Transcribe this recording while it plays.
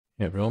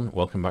Hey everyone,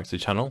 welcome back to the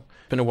channel.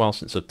 It's been a while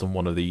since I've done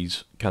one of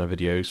these kind of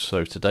videos,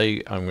 so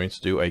today I'm going to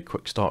do a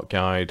quick start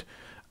guide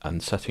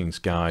and settings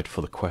guide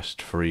for the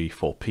Quest 3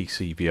 for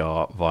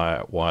PCVR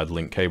via wired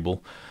link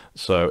cable.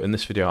 So in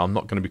this video I'm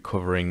not going to be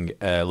covering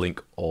AirLink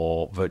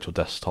or virtual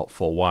desktop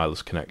for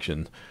wireless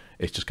connection.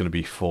 It's just going to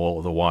be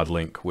for the wired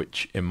link,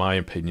 which in my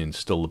opinion is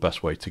still the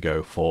best way to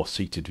go for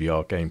seated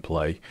VR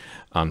gameplay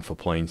and for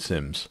playing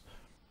sims.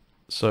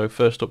 So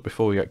first up,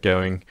 before we get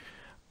going,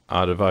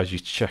 I'd advise you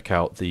to check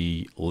out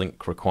the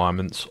link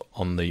requirements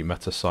on the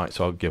Meta site,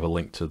 so I'll give a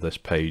link to this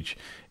page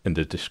in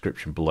the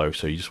description below.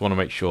 So you just want to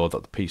make sure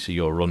that the PC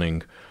you're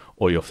running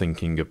or you're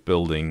thinking of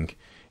building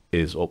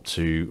is up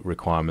to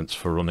requirements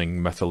for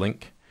running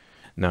MetaLink.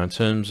 Now in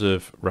terms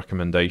of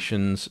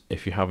recommendations,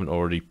 if you haven't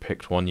already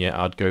picked one yet,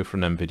 I'd go for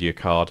an NVIDIA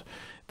card.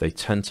 They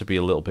tend to be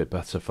a little bit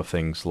better for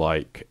things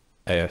like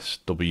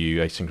ASW,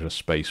 asynchronous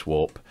space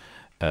warp,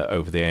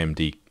 over the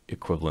AMD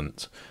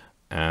equivalent,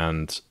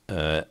 and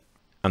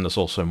there's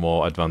also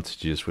more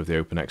advantages with the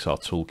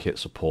OpenXR Toolkit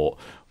support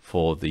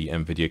for the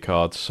NVIDIA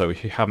cards. So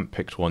if you haven't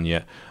picked one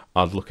yet,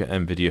 I'd look at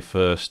NVIDIA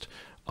first,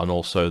 and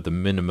also the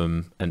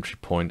minimum entry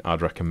point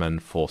I'd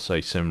recommend for,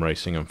 say, sim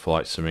racing and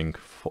flight simming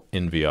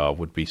in VR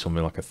would be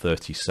something like a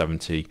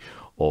 3070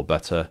 or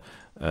better.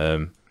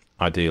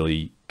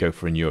 Ideally go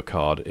for a newer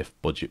card if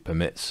budget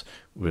permits,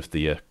 with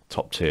the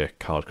top tier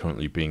card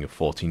currently being a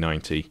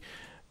 4090.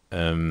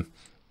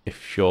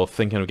 If you're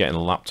thinking of getting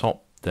a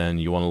laptop, then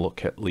you want to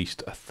look at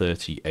least a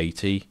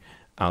 3080,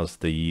 as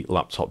the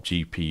laptop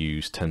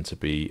GPUs tend to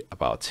be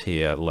about a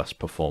tier less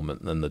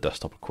performant than the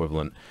desktop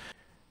equivalent.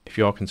 If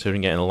you are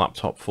considering getting a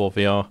laptop for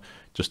VR,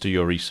 just do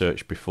your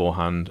research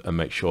beforehand and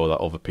make sure that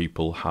other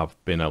people have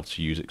been able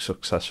to use it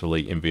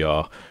successfully in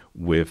VR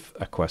with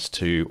a Quest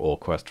 2 or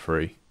Quest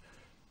 3.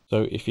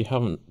 So if you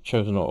haven't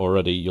chosen it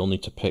already, you'll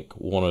need to pick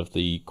one of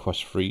the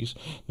Quest 3s.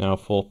 Now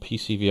for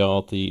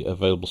PCVR, the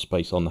available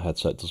space on the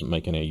headset doesn't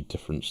make any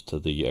difference to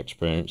the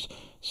experience.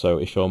 So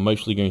if you're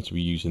mostly going to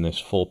be using this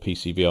for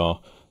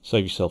PCVR,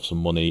 save yourself some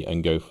money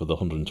and go for the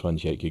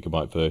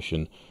 128GB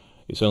version.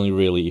 It's only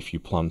really if you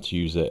plan to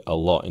use it a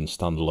lot in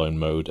standalone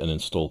mode and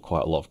install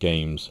quite a lot of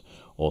games,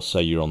 or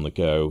say you're on the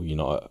go, you're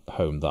not at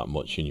home that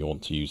much and you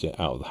want to use it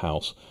out of the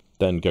house,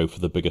 then go for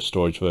the bigger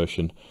storage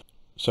version.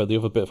 So the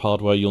other bit of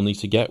hardware you'll need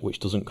to get, which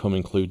doesn't come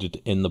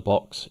included in the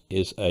box,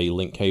 is a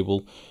link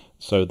cable.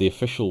 So the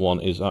official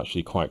one is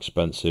actually quite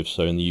expensive.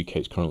 So in the UK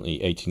it's currently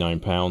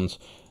 £89,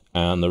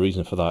 and the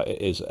reason for that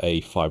is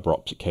a fibre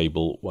optic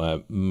cable,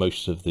 where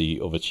most of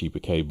the other cheaper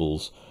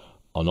cables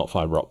are not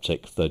fibre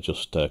optic, they're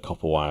just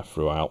copper wire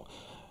throughout.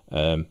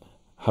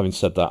 Having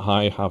said that,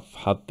 I have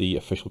had the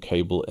official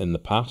cable in the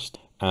past,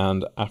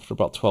 and after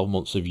about 12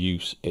 months of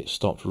use it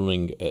stopped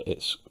running at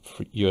its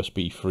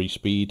USB 3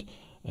 speed.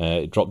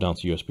 It dropped down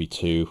to USB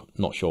 2,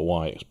 not sure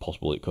why. It's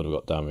possible it could have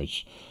got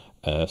damaged.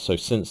 So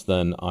since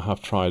then I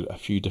have tried a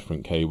few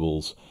different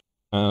cables,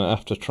 and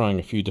after trying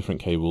a few different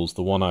cables,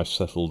 the one I've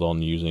settled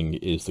on using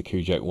is the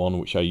Kujek one,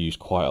 which I use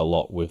quite a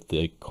lot with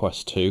the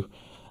Quest 2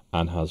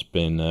 and has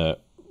been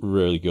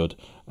really good.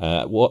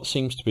 What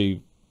seems to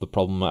be the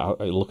problem,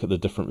 I look at the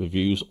different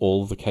reviews,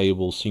 all of the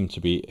cables seem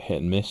to be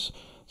hit and miss,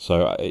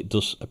 so it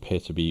does appear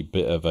to be a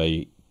bit of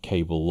a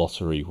cable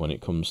lottery when it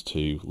comes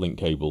to link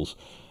cables.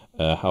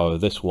 However,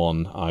 this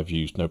one I've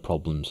used no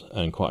problems,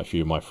 and quite a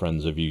few of my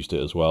friends have used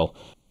it as well.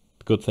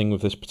 The good thing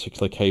with this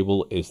particular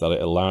cable is that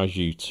it allows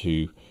you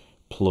to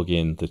plug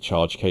in the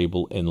charge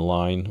cable in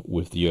line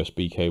with the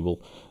USB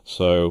cable.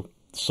 So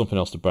something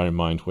else to bear in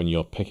mind when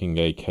you're picking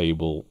a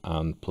cable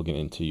and plugging it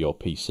into your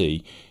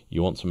PC,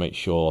 you want to make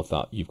sure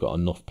that you've got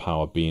enough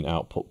power being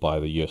output by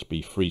the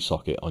USB 3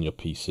 socket on your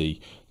PC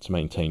to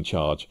maintain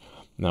charge.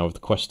 Now with the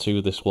Quest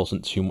 2 this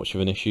wasn't too much of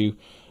an issue.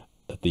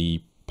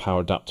 The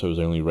power adapter was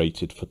only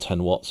rated for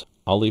 10 watts.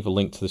 I'll leave a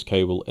link to this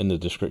cable in the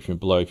description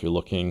below if you're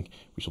looking,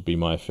 which will be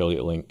my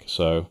affiliate link.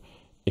 So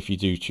if you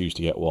do choose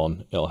to get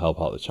one, it'll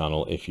help out the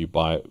channel if you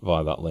buy it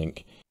via that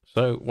link.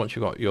 So once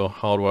you've got your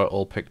hardware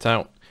all picked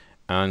out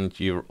and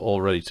you're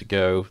all ready to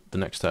go, the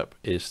next step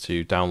is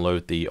to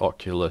download the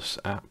Oculus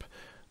app.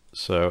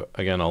 So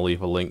again, I'll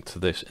leave a link to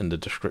this in the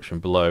description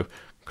below.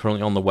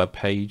 Currently on the web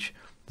page,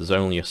 there's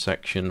only a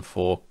section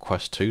for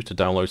Quest 2 to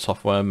download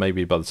software.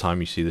 Maybe by the time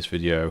you see this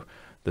video,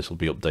 this will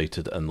be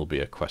updated and there'll be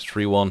a Quest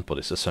 3 one, but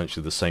it's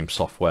essentially the same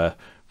software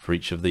for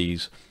each of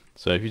these.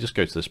 So if you just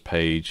go to this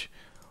page,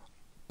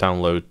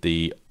 download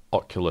the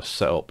Oculus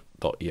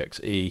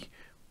setup.exe,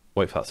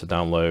 wait for that to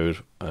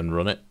download and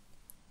run it.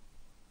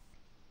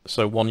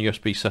 So one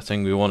USB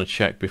setting we want to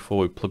check before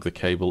we plug the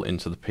cable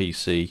into the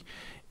PC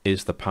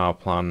is the power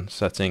plan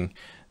setting.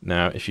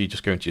 Now if you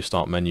just go into your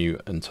start menu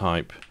and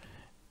type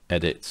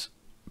edit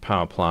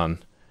power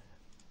plan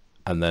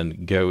and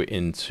then go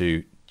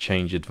into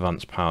change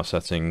advanced power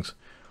settings,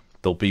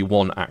 there'll be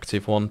one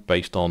active one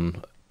based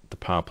on the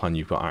power plan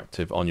you've got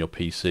active on your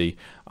PC.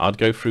 I'd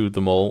go through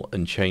them all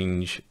and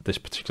change this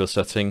particular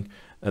setting.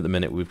 At the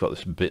minute we've got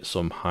this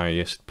Bitsum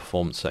highest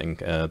performance setting.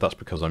 That's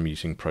because I'm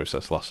using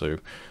Process Lasso.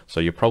 So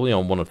you're probably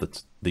on one of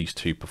these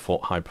two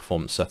high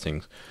performance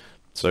settings.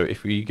 So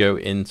if we go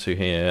into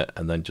here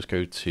and then just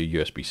go to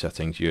USB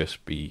settings,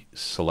 USB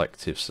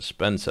selective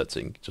suspend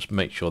setting, just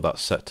make sure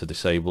that's set to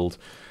disabled.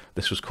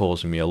 This was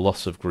causing me a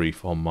lot of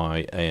grief on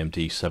my AMD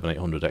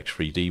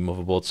 7800X3D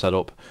motherboard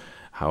setup.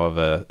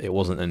 However, it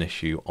wasn't an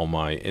issue on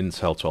my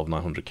Intel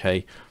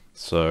 12900K.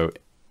 So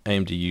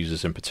AMD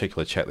users in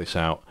particular, check this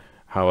out.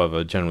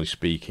 However, generally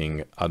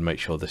speaking, I'd make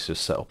sure this is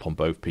set up on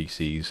both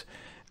PCs.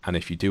 And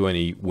if you do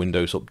any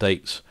Windows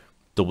updates,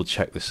 double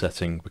check this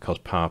setting, because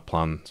power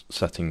plan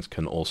settings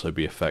can also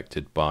be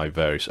affected by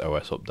various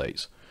OS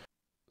updates.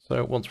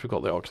 So once we've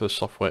got the Oculus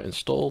software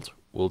installed,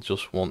 we'll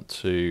just want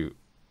to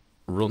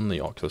run the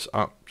Oculus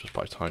app just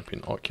by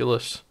typing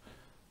Oculus.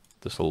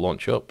 This will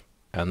launch up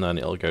and then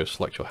it'll go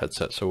select your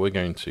headset. So we're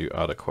going to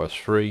add a Quest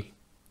 3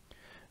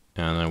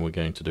 and then we're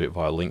going to do it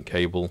via link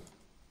cable.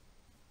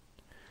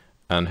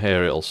 And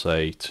here it'll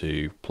say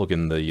to plug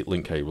in the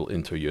link cable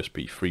into a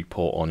USB 3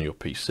 port on your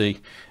PC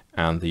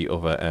and the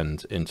other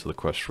end into the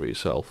Quest 3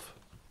 itself.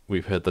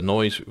 We've heard the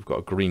noise, we've got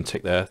a green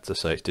tick there to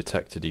say it's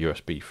detected a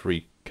USB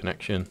 3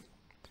 connection.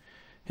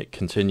 Hit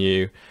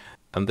continue,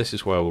 and this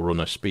is where we'll run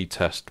a speed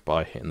test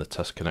by hitting the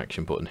test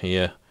connection button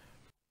here.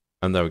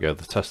 And there we go,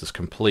 the test is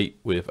complete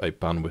with a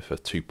bandwidth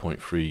of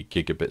 2.3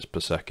 gigabits per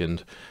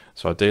second.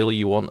 So ideally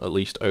you want at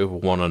least over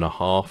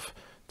 1.5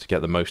 to get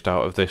the most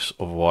out of this.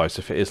 Otherwise,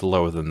 if it is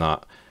lower than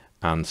that,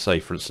 and say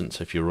for instance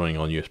if you're running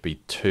on USB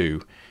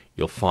 2,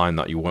 you'll find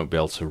that you won't be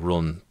able to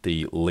run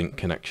the link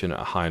connection at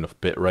a high enough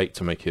bit rate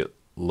to make it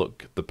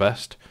look the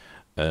best.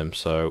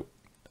 So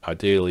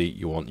ideally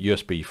you want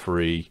USB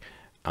 3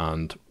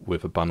 and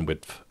with a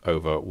bandwidth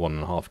over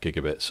 1.5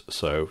 gigabits.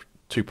 So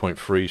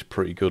 2.3 is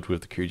pretty good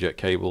with the QJet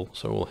cable,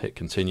 so we'll hit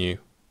continue.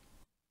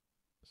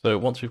 So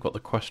once we've got the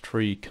Quest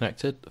 3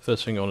 connected, the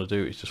first thing I want to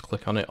do is just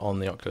click on it on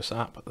the Oculus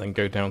app, then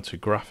go down to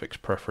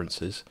graphics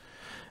preferences.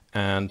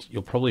 And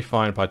you'll probably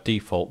find by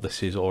default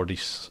this is already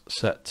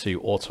set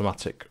to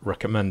automatic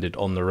recommended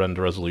on the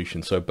render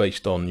resolution. So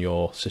based on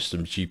your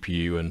system's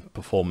GPU and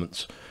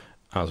performance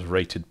as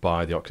rated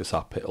by the Oculus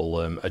app, it'll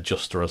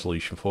adjust the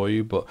resolution for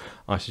you. But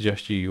I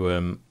suggest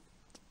you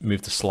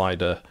move the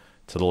slider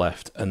to the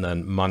left and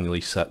then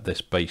manually set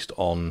this based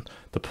on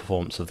the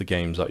performance of the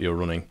games that you're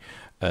running.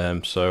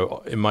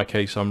 So in my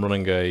case, I'm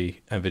running a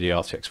NVIDIA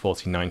RTX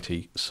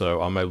 4090,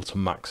 so I'm able to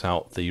max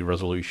out the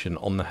resolution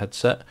on the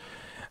headset.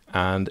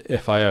 And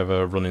if I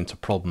ever run into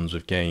problems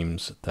with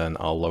games, then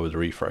I'll lower the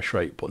refresh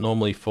rate. But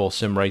normally for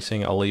sim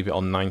racing, I'll leave it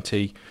on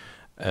 90.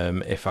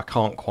 If I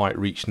can't quite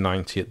reach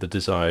 90 at the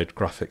desired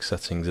graphics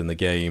settings in the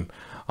game,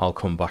 I'll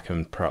come back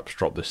and perhaps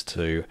drop this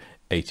to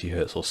 80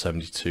 Hz or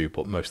 72,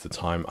 but most of the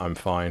time I'm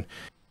fine.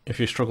 If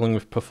you're struggling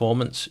with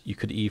performance, you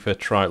could either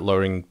try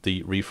lowering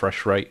the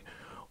refresh rate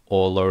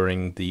or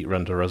lowering the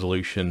render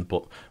resolution,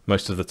 but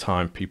most of the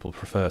time people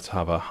prefer to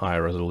have a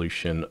higher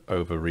resolution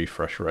over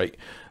refresh rate.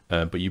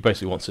 But you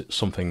basically want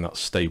something that's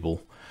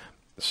stable.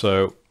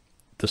 So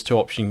there's two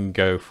options you can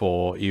go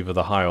for, either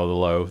the high or the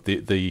low.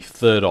 The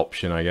third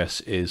option, I guess,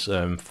 is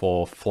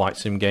for flight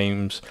sim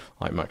games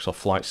like Microsoft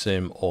Flight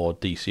Sim or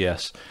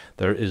DCS.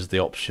 There is the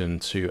option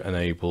to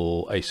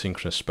enable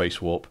asynchronous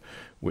space warp,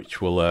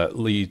 which will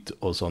lead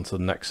us on to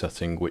the next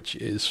setting, which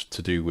is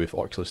to do with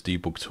Oculus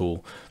Debug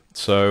tool.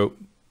 So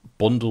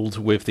bundled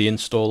with the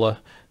installer,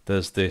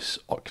 there's this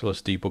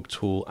Oculus Debug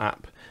tool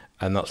app,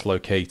 and that's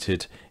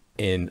located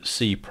in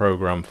C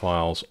program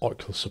files,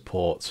 Oculus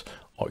support,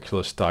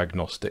 Oculus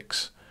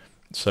diagnostics.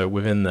 So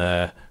within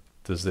there,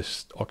 there's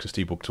this Oculus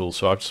Debug tool.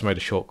 So I've just made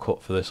a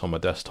shortcut for this on my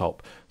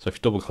desktop. So if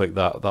you double click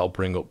that, that'll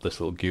bring up this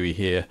little GUI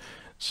here.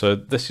 So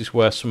this is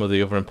where some of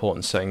the other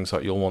important settings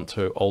that you'll want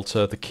to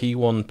alter. The key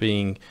one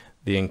being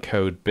the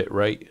encode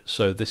bitrate.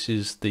 So this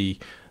is the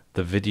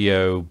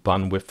video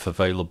bandwidth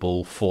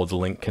available for the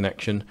link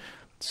connection.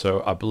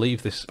 So I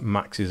believe this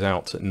maxes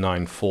out at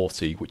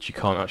 940, which you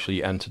can't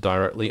actually enter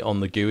directly on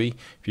the GUI.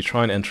 If you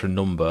try and enter a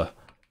number,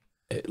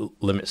 it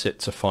limits it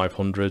to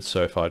 500.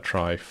 So if I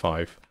try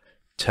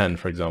 510,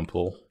 for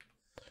example,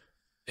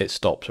 it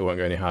stops. It won't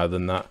go any higher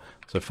than that.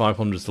 So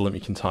 500 is the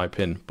limit you can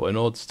type in. But in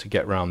order to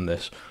get around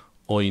this,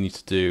 all you need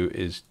to do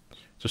is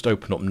just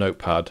open up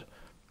Notepad,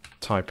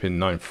 type in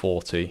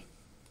 940,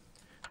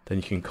 then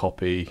you can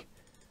copy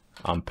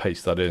and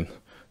paste that in.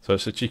 So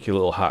it's a cheeky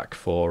little hack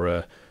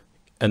for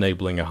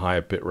enabling a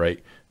higher bitrate.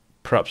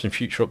 Perhaps in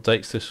future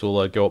updates this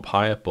will go up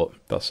higher, but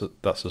that's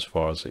as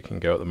far as it can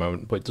go at the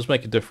moment. But it does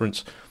make a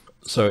difference.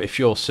 So if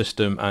your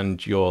system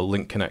and your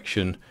link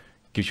connection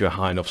gives you a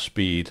high enough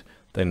speed,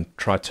 then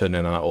try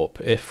turning that up.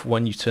 If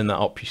when you turn that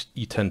up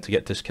you tend to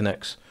get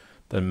disconnects,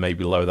 then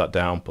maybe lower that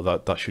down,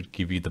 but that should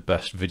give you the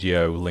best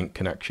video link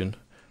connection.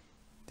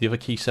 The other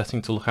key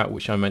setting to look at,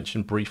 which I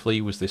mentioned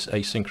briefly, was this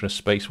asynchronous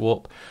space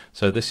warp.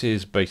 So this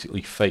is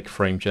basically fake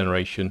frame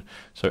generation.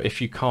 So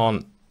if you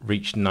can't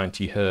reach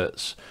 90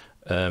 Hertz,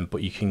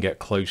 but you can get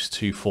close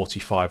to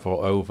 45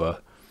 or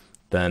over,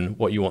 then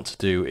what you want to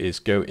do is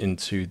go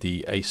into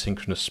the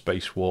asynchronous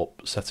space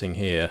warp setting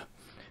here,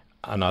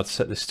 and I'd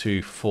set this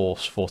to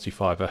force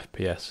 45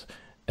 FPS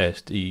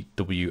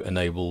ASDW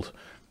enabled.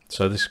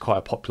 So this is quite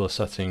a popular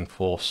setting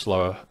for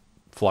slower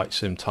flight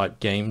sim type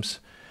games.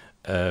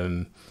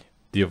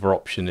 The other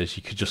option is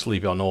you could just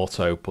leave it on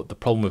auto, but the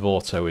problem with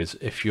auto is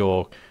if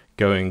you're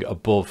going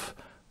above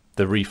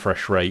the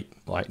refresh rate,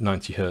 like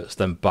 90 Hz,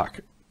 then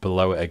back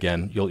below it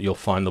again, you'll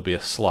find there'll be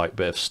a slight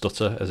bit of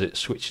stutter as it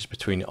switches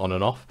between it on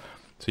and off.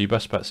 So your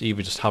best bet's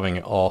either just having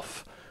it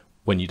off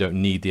when you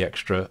don't need the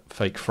extra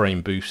fake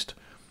frame boost,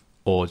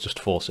 or just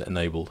force it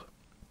enabled.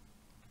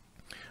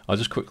 I'll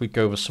just quickly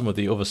go over some of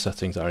the other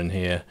settings that are in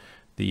here.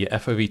 The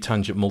FOV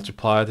tangent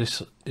multiplier,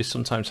 this is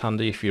sometimes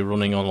handy if you're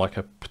running on like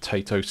a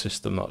potato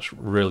system that's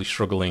really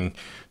struggling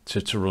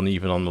to run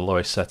even on the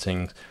lowest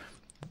settings.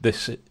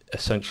 This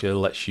essentially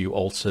lets you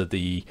alter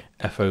the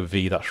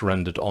FOV that's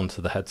rendered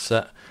onto the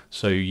headset.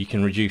 So you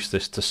can reduce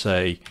this to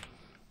say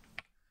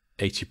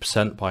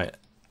 80% by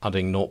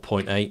adding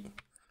 0.8.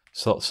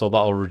 So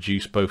that'll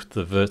reduce both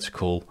the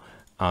vertical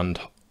and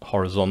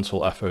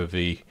horizontal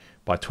FOV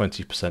by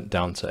 20%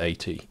 down to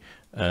 80.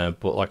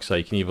 But like I say,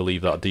 you can either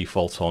leave that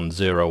default on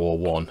 0 or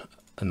 1,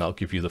 and that'll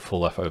give you the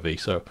full FOV.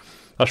 So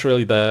that's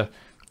really there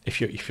if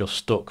you're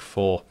stuck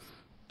for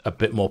a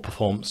bit more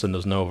performance and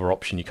there's no other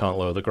option, you can't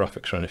lower the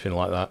graphics or anything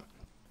like that.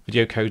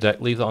 Video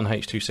codec, leave that on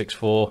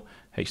H.264.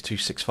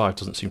 H.265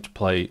 doesn't seem to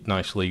play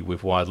nicely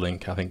with wide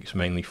link. I think it's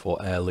mainly for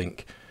air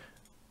link.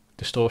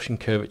 Distortion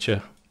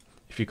curvature,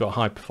 if you've got a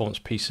high performance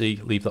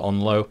PC, leave that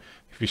on low.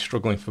 If you're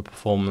struggling for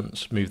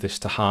performance, move this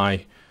to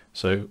high.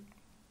 So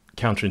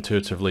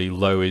counterintuitively,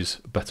 low is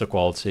better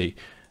quality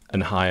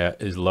and higher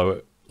is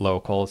lower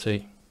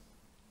quality.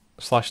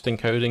 Slashed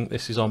encoding,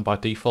 this is on by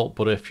default,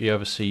 but if you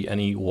ever see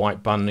any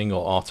white banding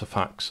or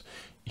artifacts,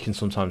 you can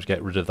sometimes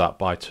get rid of that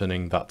by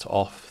turning that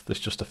off. This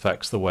just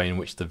affects the way in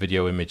which the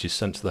video image is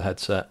sent to the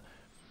headset.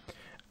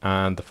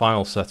 And the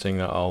final setting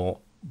that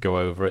I'll go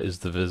over is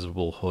the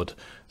visible HUD.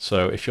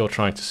 So if you're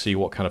trying to see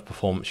what kind of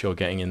performance you're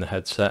getting in the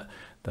headset,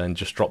 then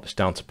just drop this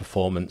down to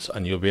performance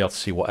and you'll be able to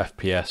see what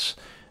FPS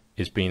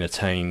is being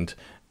attained.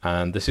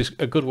 And this is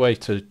a good way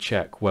to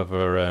check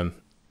whether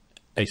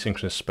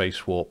asynchronous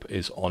space warp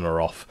is on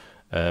or off.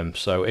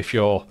 So if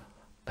your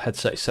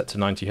headset is set to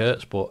 90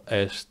 Hz but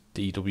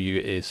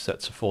ASDW is set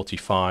to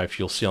 45,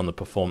 you'll see on the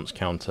performance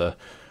counter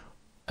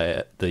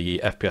the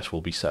FPS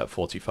will be set at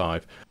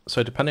 45.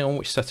 So depending on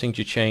which settings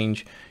you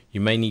change, you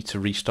may need to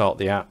restart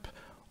the app.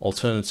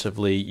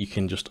 Alternatively, you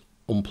can just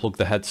unplug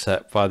the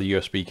headset via the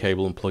USB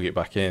cable and plug it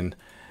back in.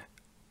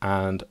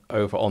 And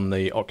over on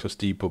the Oculus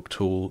Debug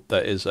tool,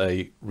 there is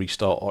a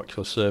restart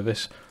Oculus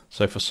service.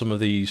 So for some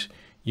of these,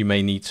 you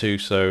may need to.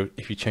 So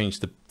if you change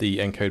the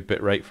encode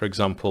bitrate, for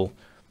example,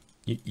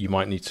 you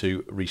might need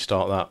to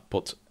restart that,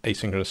 but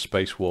asynchronous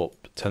space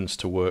warp tends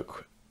to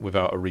work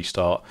without a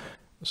restart.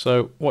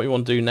 So what you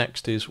want to do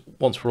next is,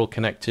 once we're all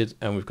connected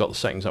and we've got the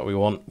settings that we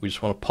want, we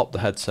just want to pop the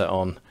headset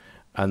on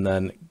and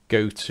then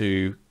go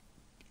to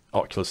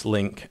Oculus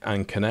Link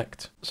and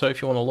connect. So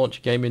if you want to launch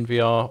a game in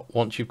VR,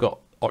 once you've got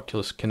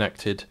Oculus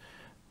connected,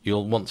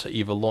 you'll want to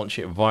either launch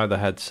it via the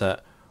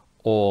headset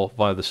or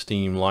via the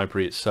Steam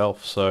library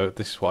itself. So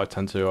this is what I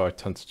tend to do. I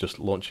tend to just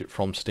launch it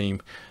from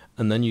Steam,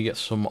 and then you get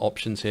some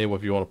options here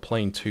whether you want to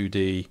play in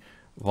 2D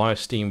via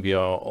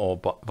SteamVR or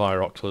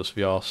via Oculus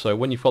VR. So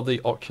when you've got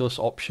the Oculus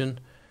option,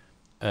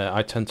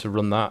 I tend to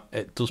run that.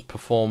 It does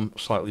perform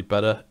slightly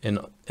better in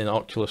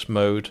Oculus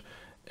mode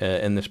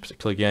in this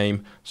particular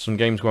game. Some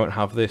games won't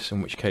have this,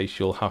 in which case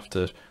you'll have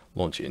to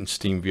launch it in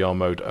SteamVR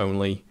mode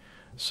only.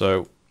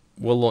 So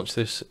we'll launch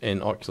this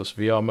in Oculus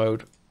VR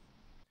mode.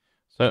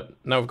 So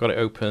now we've got it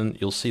open,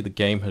 you'll see the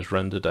game has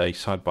rendered a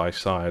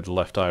side-by-side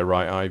left eye,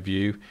 right eye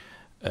view.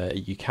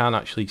 You can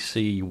actually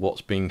see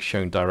what's being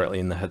shown directly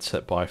in the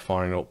headset by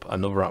firing up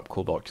another app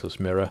called Oculus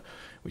Mirror,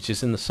 which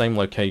is in the same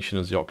location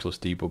as the Oculus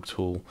Debug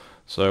tool.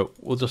 So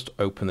we'll just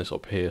open this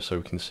up here so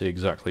we can see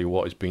exactly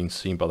what is being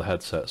seen by the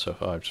headset. So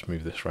if I just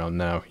move this around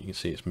now, you can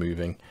see it's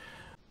moving.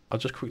 I'll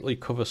just quickly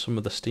cover some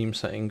of the Steam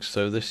settings.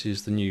 So this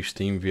is the new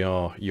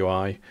SteamVR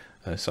UI.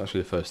 It's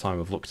actually the first time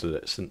I've looked at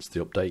it since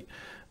the update.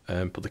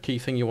 But the key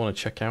thing you want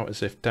to check out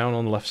is, if down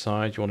on the left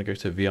side you want to go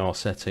to VR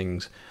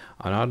settings,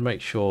 and I'd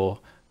make sure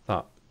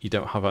that you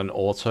don't have an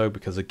auto,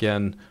 because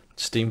again,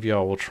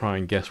 SteamVR will try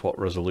and guess what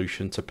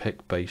resolution to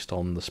pick based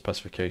on the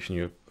specification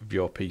of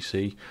your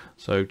PC.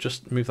 So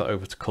just move that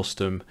over to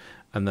custom,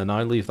 and then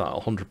I leave that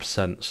at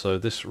 100%. So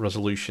this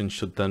resolution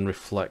should then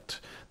reflect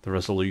the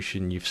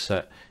resolution you've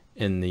set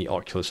in the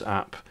Oculus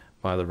app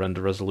by the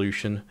render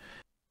resolution.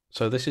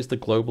 So this is the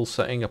global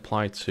setting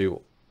applied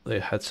to the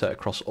headset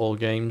across all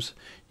games.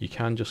 You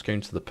can just go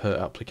into the per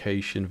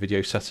application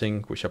video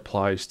setting, which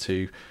applies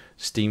to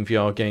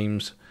SteamVR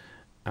games,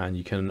 and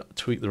you can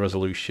tweak the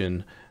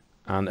resolution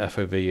and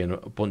FOV and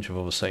a bunch of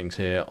other settings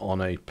here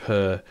on a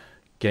per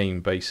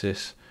game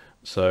basis.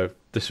 So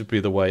this would be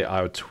the way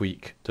I would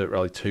tweak Dirt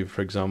Rally 2,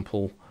 for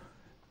example,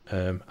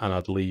 and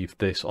I'd leave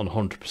this on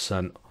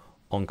 100%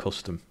 on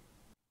custom.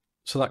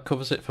 So that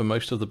covers it for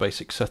most of the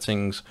basic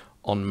settings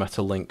on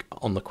MetaLink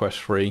on the Quest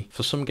 3.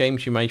 For some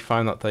games you may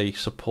find that they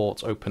support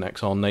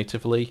OpenXR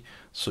natively,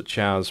 such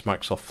as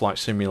Microsoft Flight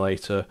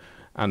Simulator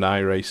and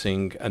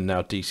iRacing and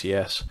now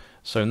DCS.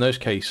 So in those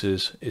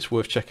cases, it's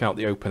worth checking out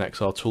the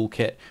OpenXR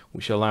Toolkit,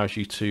 which allows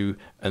you to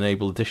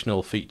enable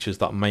additional features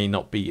that may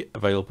not be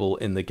available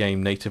in the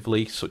game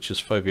natively, such as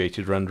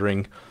foveated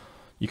rendering.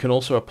 You can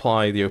also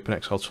apply the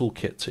OpenXR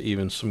Toolkit to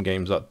even some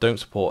games that don't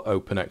support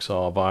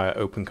OpenXR via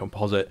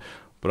OpenComposite,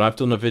 but I've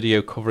done a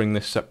video covering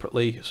this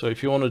separately, so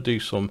if you want to do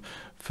some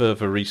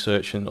further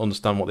research and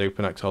understand what the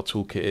OpenXR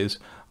Toolkit is,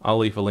 I'll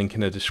leave a link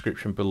in the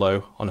description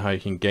below on how you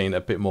can gain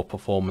a bit more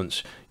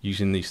performance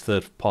using these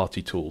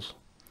third-party tools.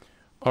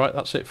 Alright,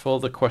 that's it for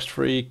the Quest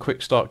 3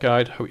 Quick Start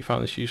Guide. Hope you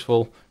found this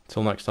useful.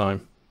 Till next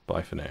time,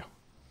 bye for now.